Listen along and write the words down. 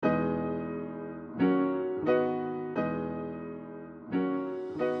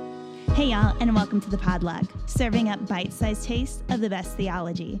Hey y'all, and welcome to the Podlog, serving up bite-sized tastes of the best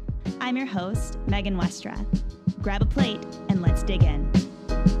theology. I'm your host, Megan Westra. Grab a plate and let's dig in.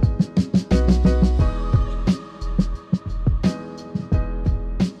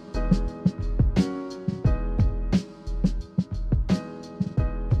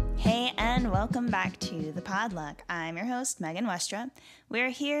 Hey, and welcome back to the Podlog. I'm your host, Megan Westra. We're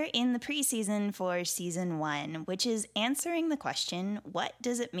here in the preseason for Season 1, which is answering the question, what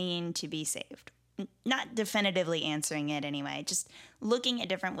does it mean to be saved? Not definitively answering it anyway, just looking at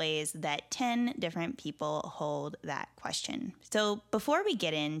different ways that 10 different people hold that question. So before we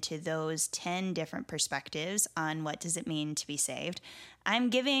get into those 10 different perspectives on what does it mean to be saved, I'm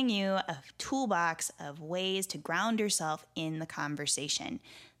giving you a toolbox of ways to ground yourself in the conversation.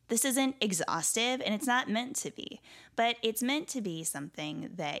 This isn't exhaustive, and it's not meant to be, but it's meant to be something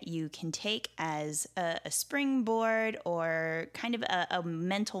that you can take as a springboard or kind of a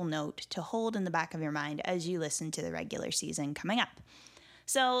mental note to hold in the back of your mind as you listen to the regular season coming up.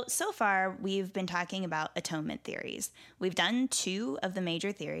 So far, we've been talking about atonement theories. We've done 2 of the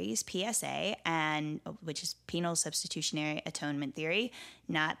major theories, PSA, which is penal substitutionary atonement theory,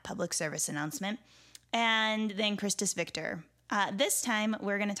 not public service announcement, and then Christus Victor. This time,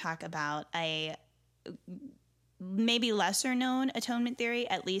 we're going to talk about a maybe lesser-known atonement theory,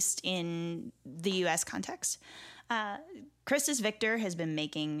 at least in the U.S. context. Christus Victor has been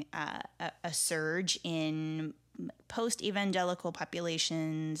making a surge in post-evangelical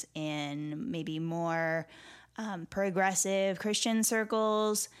populations, in maybe more progressive Christian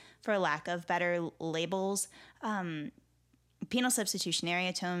circles, for lack of better labels. Penal substitutionary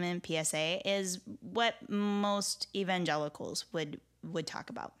atonement, PSA, is what most evangelicals would talk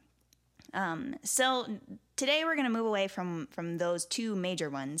about. So today we're going to move away from those 2 major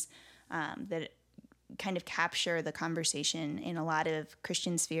ones that kind of capture the conversation in a lot of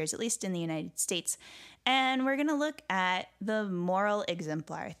Christian spheres, at least in the United States. And we're going to look at the moral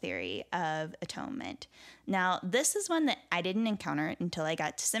exemplar theory of atonement. Now, this is one that I didn't encounter until I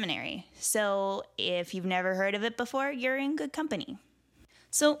got to seminary. So if you've never heard of it before, you're in good company.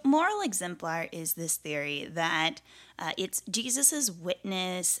 So moral exemplar is this theory that it's Jesus's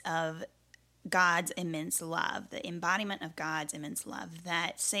witness of God's immense love, the embodiment of God's immense love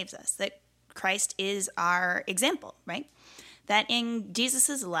that saves us, that Christ is our example, right? That in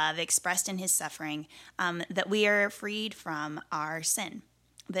Jesus' love expressed in his suffering, that we are freed from our sin.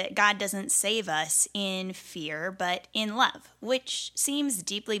 That God doesn't save us in fear, but in love, which seems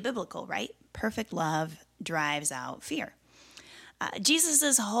deeply biblical, right? Perfect love drives out fear.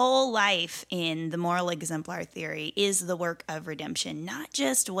 Jesus' whole life in the moral exemplar theory is the work of redemption, not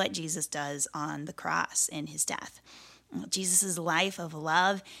just what Jesus does on the cross in his death. Jesus' life of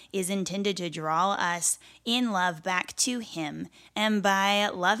love is intended to draw us in love back to him, and by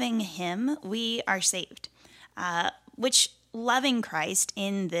loving him, we are saved, which loving Christ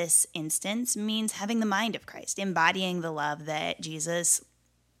in this instance means having the mind of Christ, embodying the love that Jesus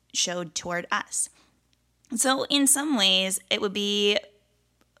showed toward us. So in some ways, it would be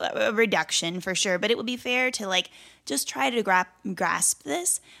a reduction for sure, but it would be fair to just try to grasp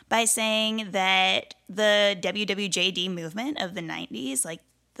this by saying that the WWJD movement of the 90s, like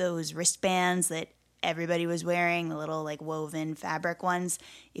those wristbands that everybody was wearing, the little woven fabric ones,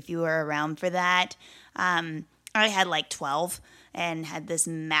 if you were around for that, I had 12 and had this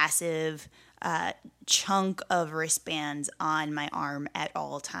massive chunk of wristbands on my arm at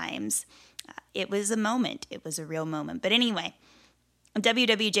all times. It was a moment. It was a real moment. But anyway,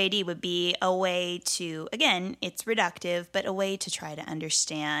 WWJD would be a way to, again, it's reductive, but a way to try to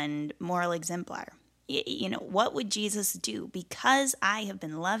understand moral exemplar. What would Jesus do? Because I have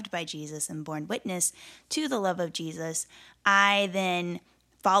been loved by Jesus and borne witness to the love of Jesus, I then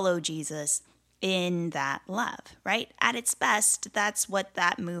follow Jesus in that love, right? At its best, that's what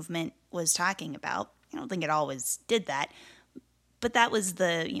that movement was talking about. I don't think it always did that, but that was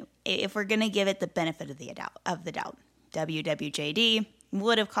if we're going to give it the benefit of the doubt, WWJD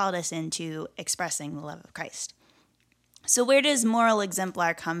would have called us into expressing the love of Christ. So where does moral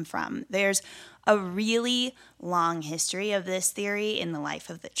exemplar come from? There's a really long history of this theory in the life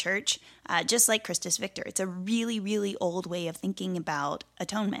of the church, just like Christus Victor. It's a really, really old way of thinking about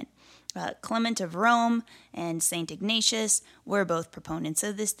atonement. Clement of Rome and St. Ignatius were both proponents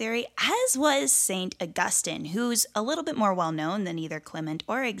of this theory, as was St. Augustine, who's a little bit more well-known than either Clement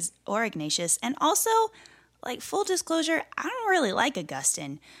or Ignatius, and also, full disclosure, I don't really like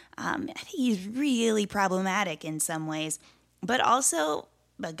Augustine. I think he's really problematic in some ways, but also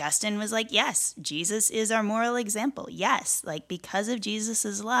Augustine was like, yes, Jesus is our moral example. Yes, like because of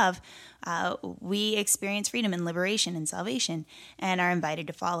Jesus's love, we experience freedom and liberation and salvation and are invited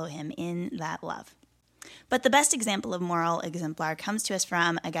to follow him in that love. But the best example of moral exemplar comes to us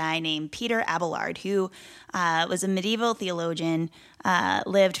from a guy named Peter Abelard, who was a medieval theologian,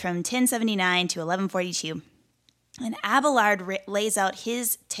 lived from 1079 to 1142. And Abelard lays out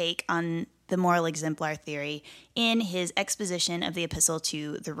his take on the moral exemplar theory in his exposition of the epistle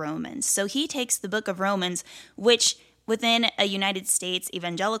to the Romans. So he takes the book of Romans, which within a United States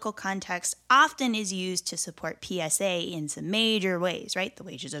evangelical context often is used to support PSA in some major ways, right? The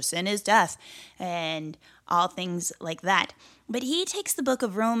wages of sin is death and all things like that. But he takes the book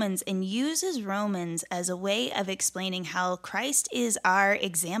of Romans and uses Romans as a way of explaining how Christ is our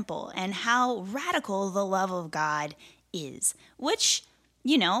example and how radical the love of God is, which,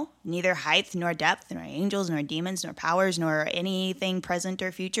 you know, neither height nor depth nor angels nor demons nor powers nor anything present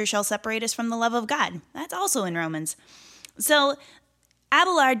or future shall separate us from the love of God. That's also in Romans. So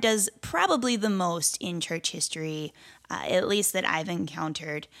Abelard does probably the most in church history, at least that I've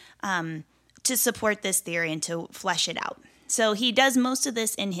encountered, to support this theory and to flesh it out. So he does most of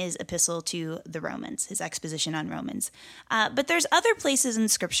this in his epistle to the Romans, his exposition on Romans. But there's other places in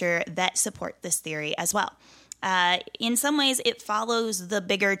Scripture that support this theory as well. In some ways, it follows the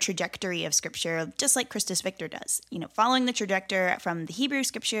bigger trajectory of Scripture, just like Christus Victor does. You know, following the trajectory from the Hebrew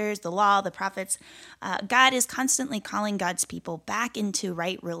Scriptures, the law, the prophets, God is constantly calling God's people back into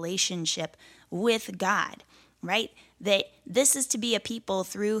right relationship with God, right? That this is to be a people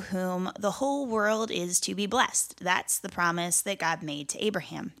through whom the whole world is to be blessed. That's the promise that God made to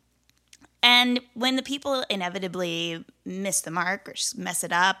Abraham. And when the people inevitably miss the mark or mess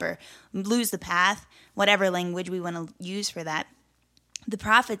it up or lose the path, whatever language we want to use for that, the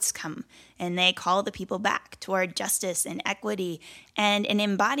prophets come and they call the people back toward justice and equity and an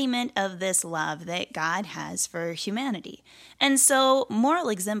embodiment of this love that God has for humanity. And so Moral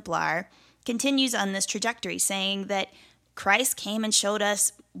Exemplar continues on this trajectory, saying that Christ came and showed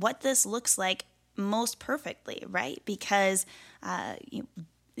us what this looks like most perfectly, right? Because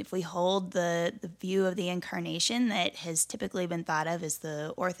if we hold the view of the incarnation that has typically been thought of as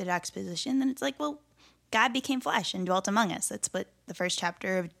the orthodox position, then it's like, well, God became flesh and dwelt among us. That's what the first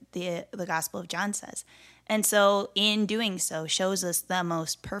chapter of the Gospel of John says. And so in doing so, shows us the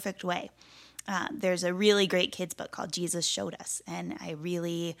most perfect way. There's a really great kids book called Jesus Showed Us, and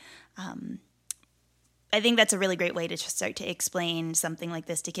I think that's a really great way to start to explain something like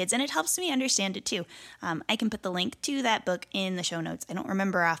this to kids, and it helps me understand it too. I can put the link to that book in the show notes. I don't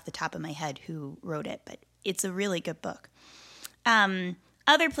remember off the top of my head who wrote it, but it's a really good book.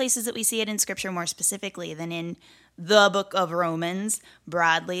 Other places that we see it in Scripture more specifically than in the book of Romans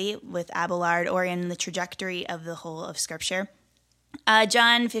broadly with Abelard or in the trajectory of the whole of Scripture.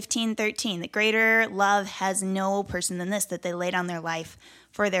 John 15:13, that greater love has no person than this, that they lay down their life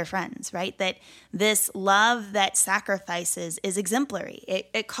for their friends, right? That this love that sacrifices is exemplary.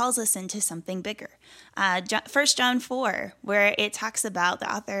 It calls us into something bigger. 1 John 4, where it talks about,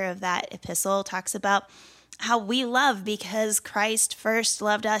 the author of that epistle talks about how we love because Christ first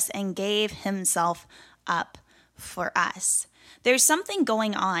loved us and gave himself up for us. There's something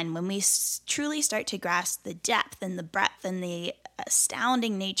going on when we truly start to grasp the depth and the breadth and the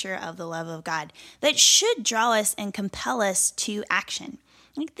astounding nature of the love of God that should draw us and compel us to action.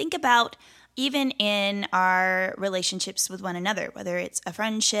 Think about even in our relationships with one another, whether it's a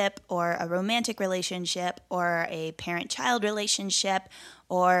friendship or a romantic relationship or a parent-child relationship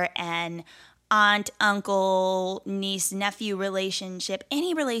or an aunt, uncle, niece, nephew relationship,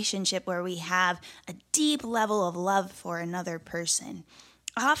 any relationship where we have a deep level of love for another person.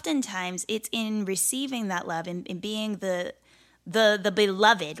 Oftentimes, it's in receiving that love and in being the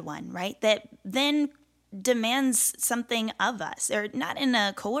beloved one, right? That then demands something of us, or not in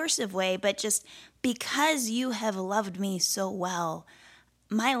a coercive way, but just because you have loved me so well,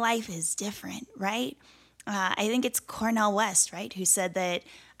 my life is different, right? I think it's Cornel West, right, who said that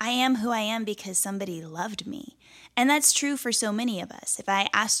I am who I am because somebody loved me. And that's true for so many of us. If I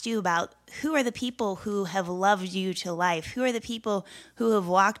asked you about who are the people who have loved you to life, who are the people who have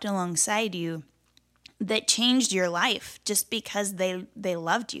walked alongside you that changed your life just because they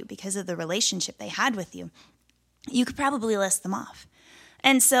loved you, because of the relationship they had with you, you could probably list them off.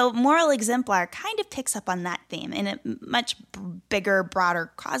 And so Moral Exemplar kind of picks up on that theme in a much bigger,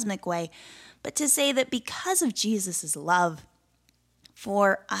 broader, cosmic way, but to say that because of Jesus' love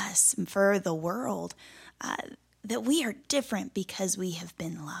for us and for the world, that we are different because we have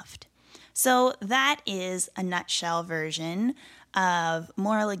been loved. So that is a nutshell version of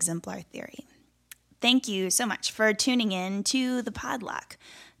Moral Exemplar theory. Thank you so much for tuning in to the Podluck.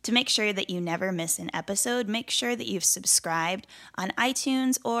 To make sure that you never miss an episode, make sure that you've subscribed on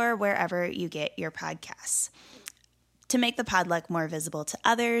iTunes or wherever you get your podcasts. To make the Podluck more visible to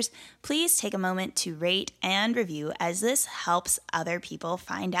others, please take a moment to rate and review, as this helps other people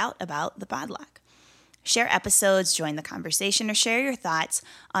find out about the Podluck. Share episodes, join the conversation, or share your thoughts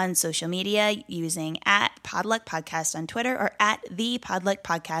on social media using @Podluck Podcast on Twitter or @The Podluck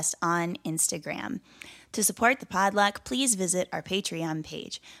Podcast on Instagram. To support the Podluck, please visit our Patreon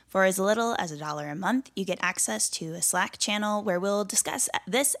page. For as little as $1 a month, you get access to a Slack channel where we'll discuss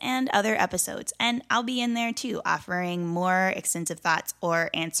this and other episodes, and I'll be in there too, offering more extensive thoughts or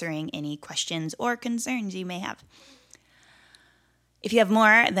answering any questions or concerns you may have. If you have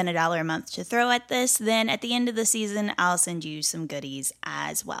more than $1 a month to throw at this, then at the end of the season, I'll send you some goodies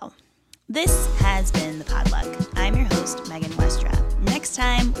as well. This has been the Podluck. I'm your host, Megan Westra. Next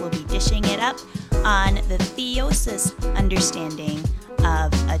time, we'll be dishing it up on the theosis understanding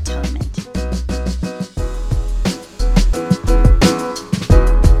of atonement.